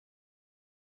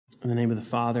In the name of the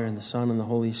Father, and the Son, and the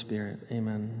Holy Spirit.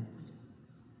 Amen.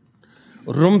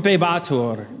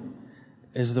 Rumpebatur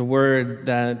is the word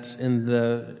that in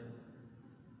the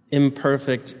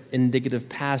imperfect indicative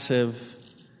passive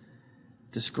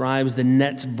describes the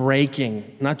nets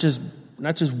breaking, not just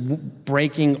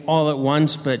breaking all at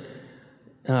once, but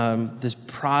this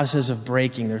process of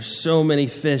breaking. There's so many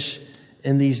fish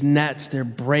in these nets, they're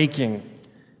breaking.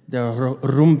 The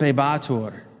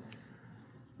rumpebatur.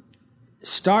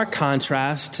 Stark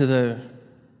contrast to the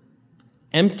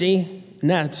empty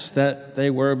nets that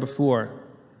they were before.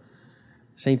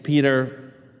 St.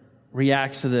 Peter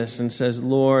reacts to this and says,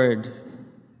 "Lord,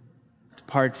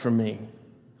 depart from me,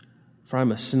 for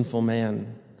I'm a sinful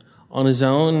man." On his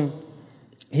own,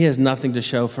 he has nothing to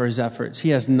show for his efforts. He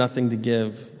has nothing to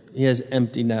give. He has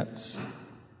empty nets.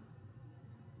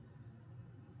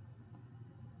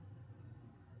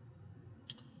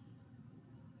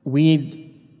 We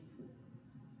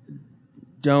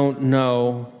don't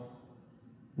know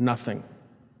nothing.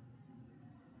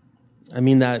 I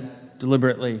mean that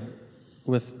deliberately,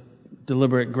 with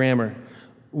deliberate grammar.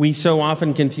 We so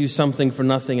often confuse something for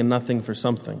nothing and nothing for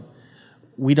something.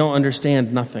 We don't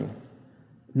understand nothing.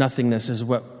 Nothingness is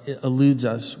what eludes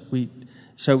us. We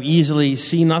so easily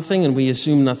see nothing and we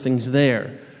assume nothing's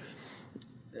there.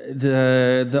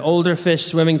 The older fish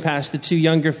swimming past the two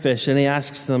younger fish, and he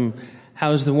asks them,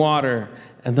 "How's the water?"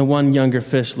 And the one younger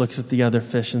fish looks at the other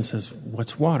fish and says,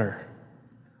 "What's water?"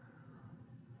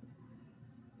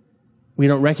 We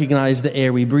don't recognize the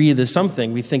air we breathe as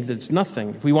something. We think that it's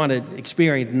nothing. If we want to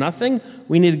experience nothing,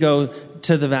 we need to go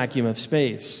to the vacuum of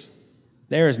space.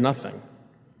 There is nothing.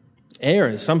 Air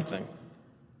is something.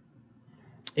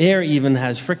 Air even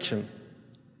has friction.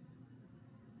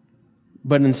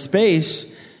 But in space,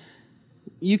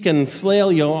 you can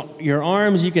flail your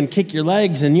arms, you can kick your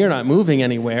legs, and you're not moving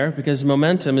anywhere because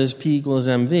momentum is P equals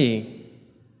mv.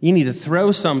 You need to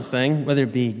throw something, whether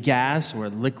it be gas or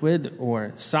liquid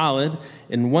or solid,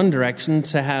 in one direction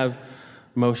to have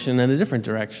motion in a different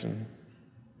direction.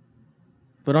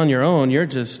 But on your own,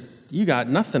 you got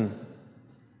nothing.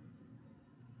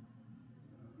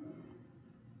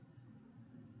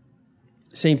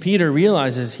 St. Peter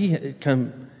realizes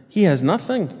he has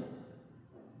nothing.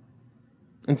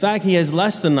 In fact, he has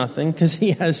less than nothing because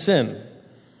he has sin.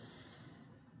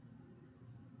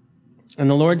 And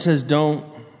the Lord says, don't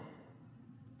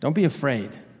be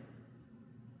afraid.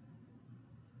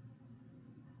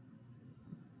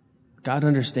 God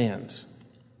understands.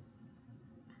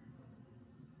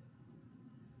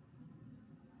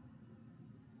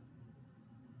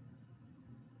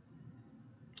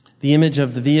 The image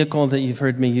of the vehicle that you've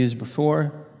heard me use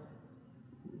before,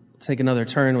 take another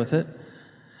turn with it.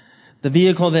 The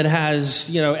vehicle that has,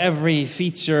 every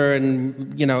feature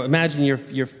and, imagine your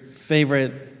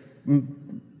favorite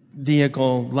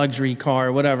vehicle, luxury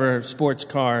car, whatever, sports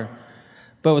car,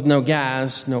 but with no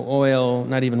gas, no oil,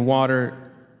 not even water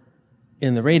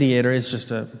in the radiator. It's just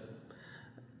a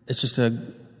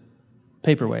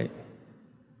paperweight.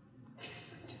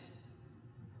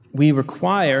 We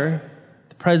require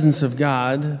the presence of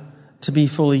God to be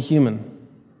fully human.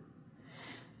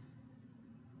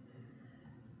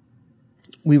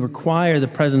 We require the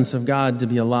presence of God to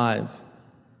be alive.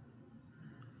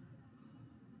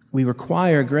 We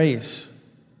require grace.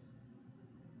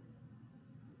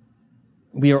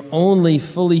 We are only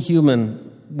fully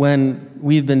human when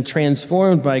we've been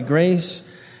transformed by grace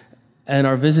and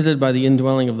are visited by the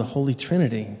indwelling of the Holy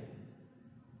Trinity.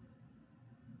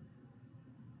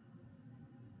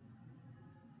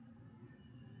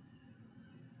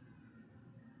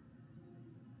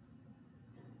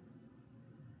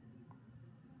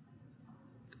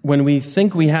 When we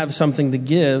think we have something to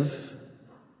give,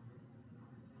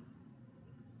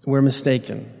 we're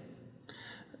mistaken.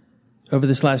 Over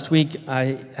this last week,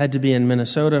 I had to be in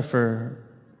Minnesota for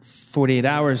 48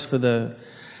 hours for the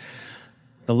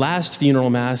last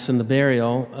funeral mass and the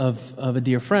burial of a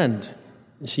dear friend.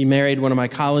 She married one of my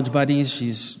college buddies.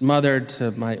 She's mother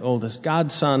to my oldest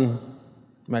godson,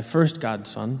 my first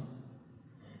godson.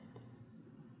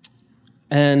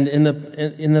 And in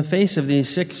the face of these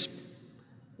 6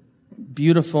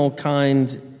 beautiful,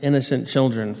 kind, innocent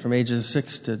children from ages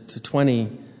 6 to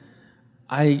 20,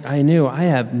 I knew I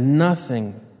have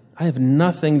nothing. I have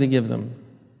nothing to give them.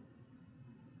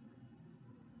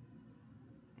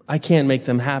 I can't make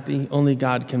them happy. Only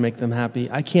God can make them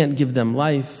happy. I can't give them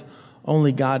life.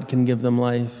 Only God can give them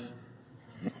life.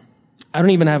 I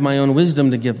don't even have my own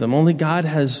wisdom to give them. Only God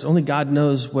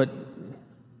knows what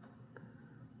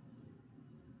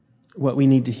we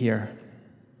need to hear.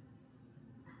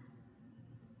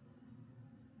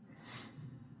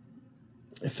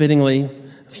 Fittingly,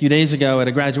 A few days ago at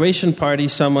a graduation party,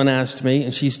 someone asked me,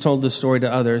 and she's told this story to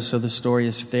others, so the story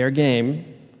is fair game.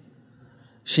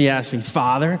 She asked me,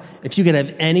 "Father, if you could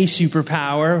have any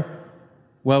superpower,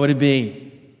 what would it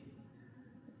be?"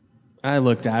 I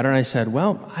looked at her and I said,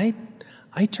 "Well,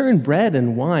 I turn bread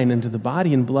and wine into the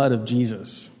body and blood of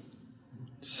Jesus.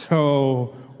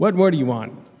 So what more do you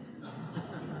want?"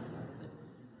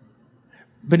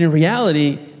 But in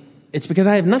reality, it's because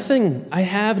I have nothing. I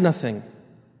have nothing.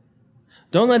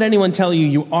 Don't let anyone tell you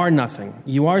you are nothing.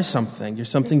 You are something. You're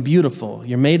something beautiful.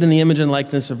 You're made in the image and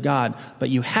likeness of God, but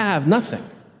you have nothing.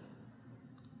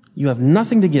 You have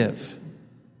nothing to give.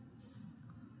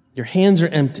 Your hands are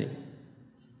empty.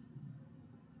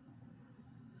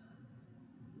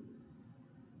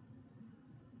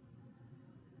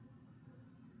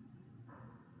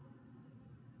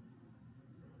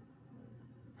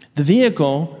 The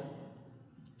vehicle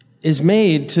is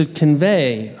made to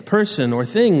convey a person or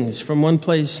things from one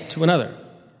place to another.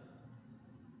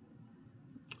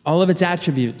 All of its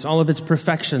attributes, all of its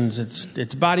perfections, its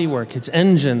bodywork, its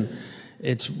engine,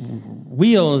 its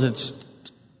wheels, its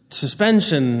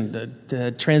suspension,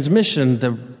 the transmission,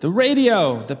 the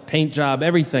radio, the paint job,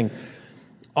 everything.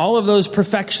 All of those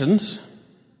perfections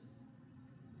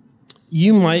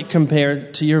you might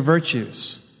compare to your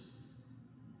virtues.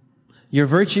 Your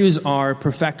virtues are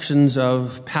perfections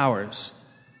of powers.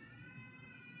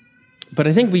 But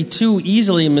I think we too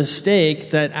easily mistake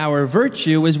that our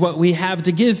virtue is what we have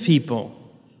to give people.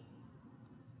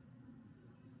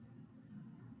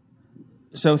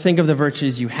 So think of the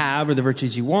virtues you have, or the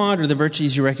virtues you want, or the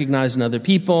virtues you recognize in other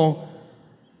people.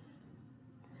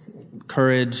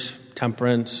 Courage,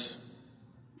 temperance,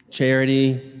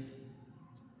 charity,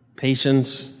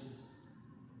 patience,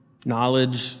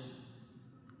 knowledge.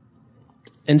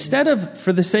 Instead of,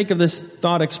 for the sake of this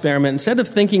thought experiment, instead of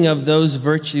thinking of those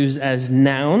virtues as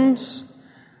nouns,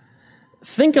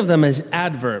 think of them as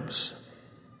adverbs.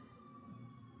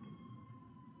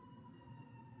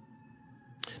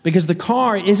 Because the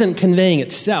car isn't conveying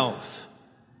itself.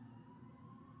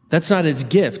 That's not its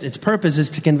gift. Its purpose is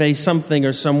to convey something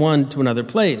or someone to another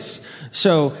place.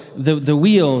 So the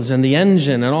wheels and the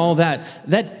engine and all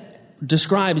that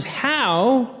describes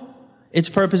how its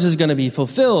purpose is going to be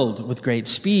fulfilled with great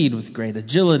speed, with great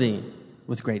agility,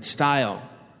 with great style.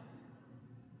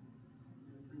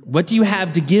 What do you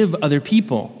have to give other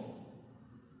people?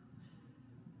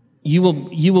 You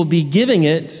will be giving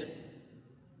it,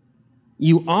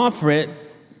 you offer it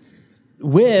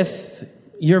with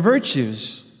your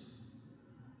virtues.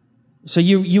 So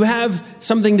you have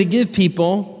something to give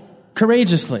people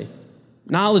courageously,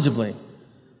 knowledgeably,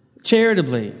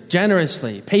 charitably,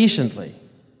 generously, patiently.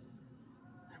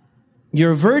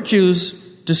 Your virtues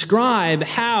describe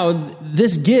how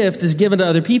this gift is given to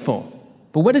other people.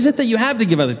 But what is it that you have to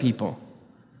give other people?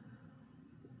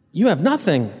 You have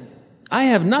nothing. I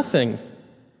have nothing.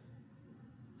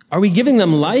 Are we giving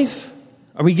them life?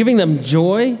 Are we giving them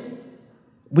joy?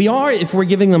 We are if we're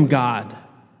giving them God.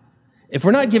 If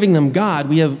we're not giving them God,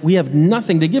 we have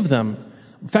nothing to give them.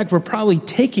 In fact, we're probably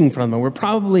taking from them. We're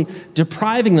probably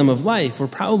depriving them of life. We're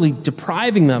probably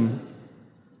depriving them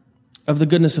of the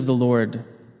goodness of the Lord.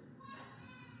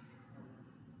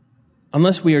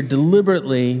 Unless we are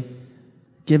deliberately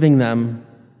giving them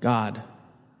God.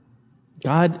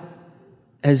 God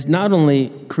has not only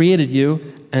created you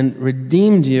and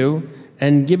redeemed you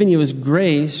and given you his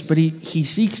grace, but he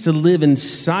seeks to live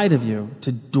inside of you,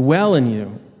 to dwell in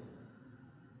you.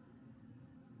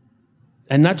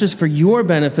 And not just for your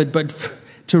benefit, but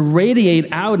to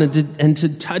radiate out and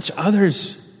to touch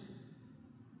others.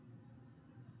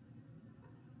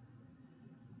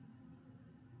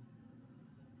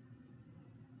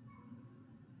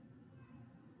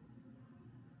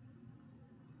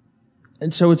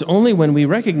 And so it's only when we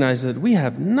recognize that we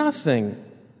have nothing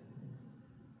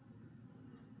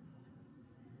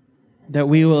that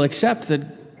we will accept that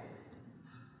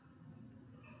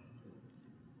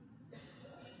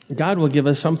God will give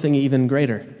us something even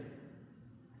greater,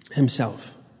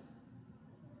 himself.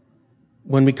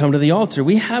 When we come to the altar,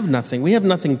 we have nothing. We have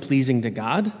nothing pleasing to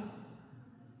God.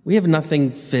 We have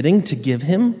nothing fitting to give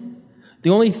him.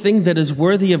 The only thing that is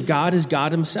worthy of God is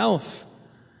God himself.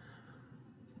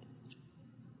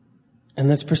 And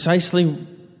that's precisely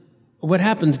what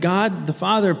happens. God, the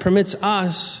Father, permits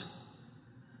us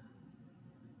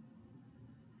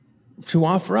to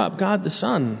offer up God the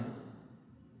Son.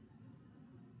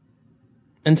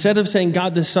 Instead of saying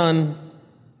God the Son,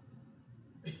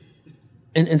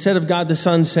 instead of God the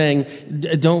Son saying,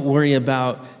 don't worry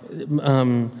about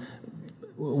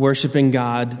worshiping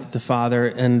God the Father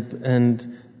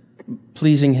and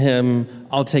pleasing him,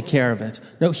 I'll take care of it.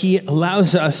 No, he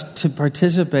allows us to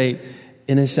participate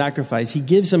in his sacrifice. He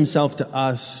gives himself to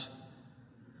us,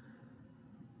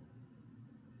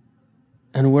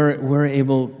 and we're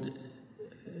able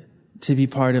to be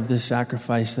part of this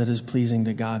sacrifice that is pleasing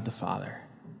to God the Father.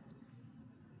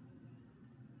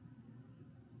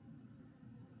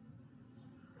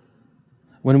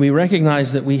 When we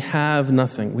recognize that we have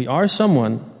nothing, we are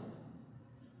someone,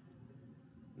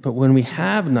 but when we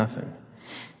have nothing,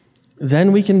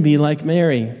 then we can be like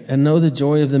Mary and know the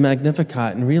joy of the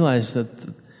Magnificat and realize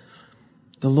that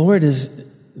the Lord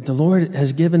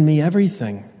has given me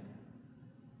everything.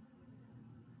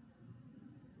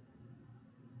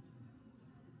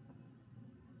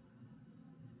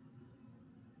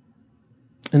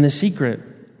 In the secret,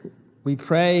 we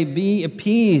pray, be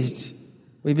appeased.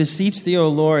 We beseech thee, O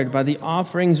Lord, by the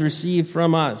offerings received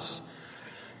from us,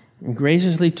 and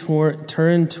graciously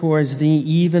turn towards thee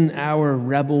even our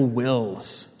rebel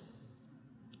wills.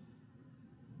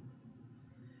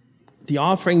 The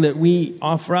offering that we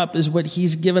offer up is what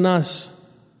he's given us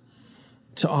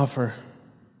to offer.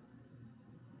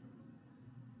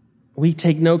 We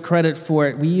take no credit for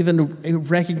it. We even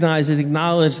recognize and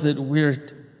acknowledge that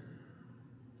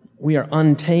we are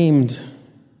untamed.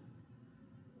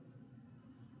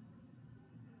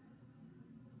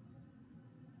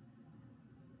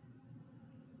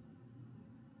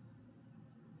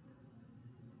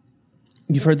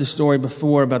 You've heard the story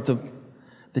before about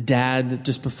the dad that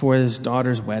just before his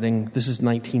daughter's wedding, this is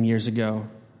 19 years ago,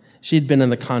 she had been in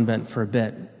the convent for a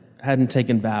bit, hadn't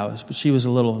taken vows, but she was a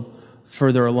little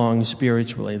further along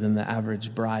spiritually than the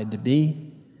average bride to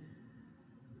be.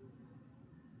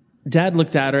 Dad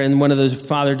looked at her in one of those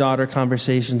father-daughter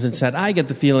conversations and said, I get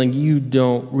the feeling you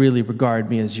don't really regard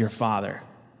me as your father.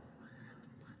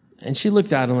 And she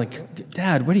looked at him like,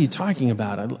 Dad, what are you talking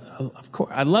about? Of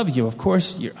course, I love you. Of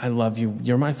course, I love you.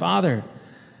 You're my father.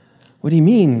 What do you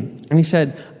mean? And he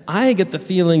said, I get the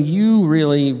feeling you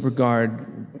really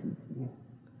regard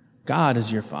God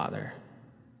as your father.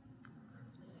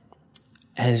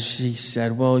 And she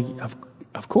said, well,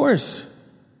 of course.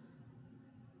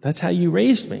 That's how you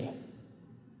raised me.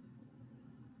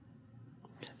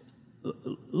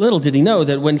 Little did he know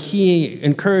that when he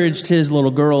encouraged his little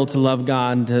girl to love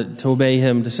God, to obey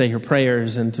him, to say her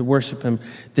prayers, and to worship him,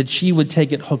 that she would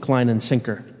take it hook, line, and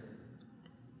sinker.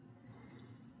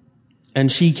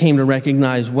 And she came to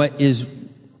recognize what is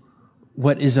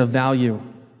of value,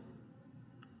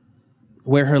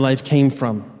 where her life came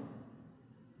from,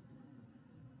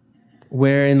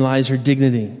 wherein lies her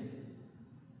dignity,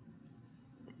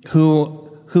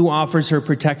 who offers her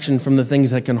protection from the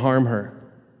things that can harm her.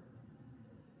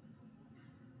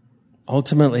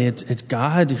 Ultimately, it's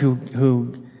God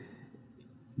who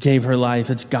gave her life.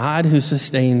 It's God who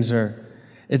sustains her.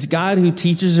 It's God who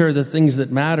teaches her the things that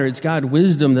matter. It's God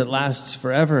wisdom that lasts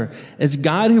forever. It's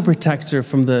God who protects her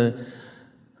from the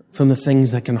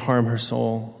things that can harm her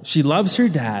soul. She loves her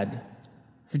dad.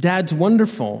 Her dad's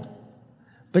wonderful.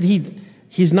 But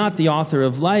he's not the author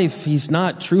of life. He's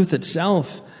not truth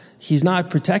itself. He's not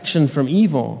protection from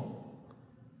evil.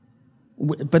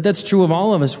 But that's true of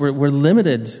all of us. We're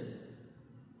limited.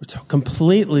 We're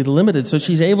completely limited. So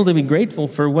she's able to be grateful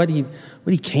for what he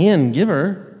can give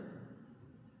her,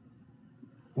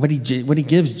 what he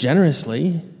gives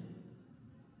generously.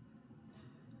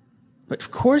 But of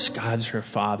course God's her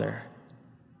father.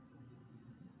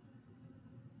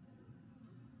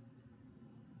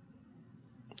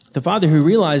 The father who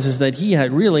realizes that he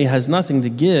really has nothing to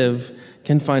give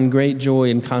can find great joy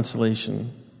and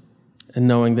consolation in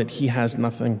knowing that he has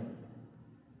nothing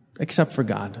except for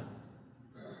God.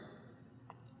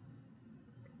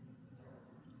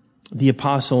 The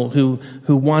apostle who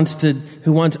wants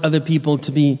other people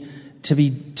to be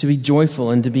joyful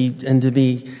and to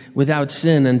be without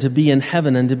sin and to be in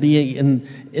heaven and to be in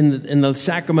the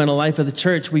sacramental life of the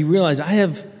church, we realize I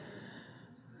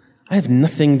have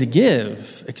nothing to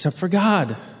give except for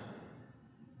God.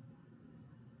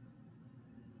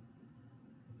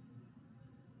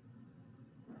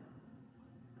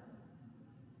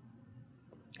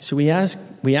 So we ask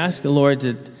the Lord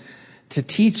to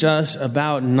teach us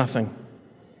about nothing,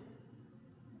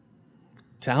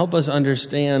 to help us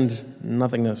understand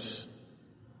nothingness,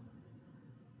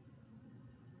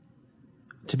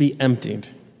 to be emptied.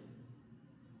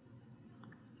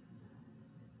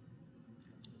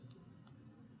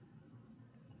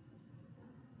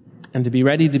 And to be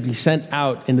ready to be sent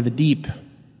out into the deep,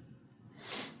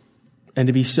 and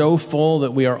to be so full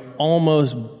that we are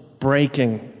almost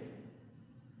breaking.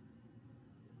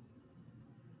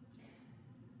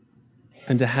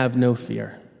 And to have no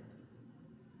fear.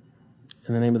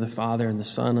 In the name of the Father, and the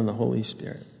Son, and the Holy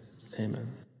Spirit.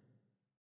 Amen.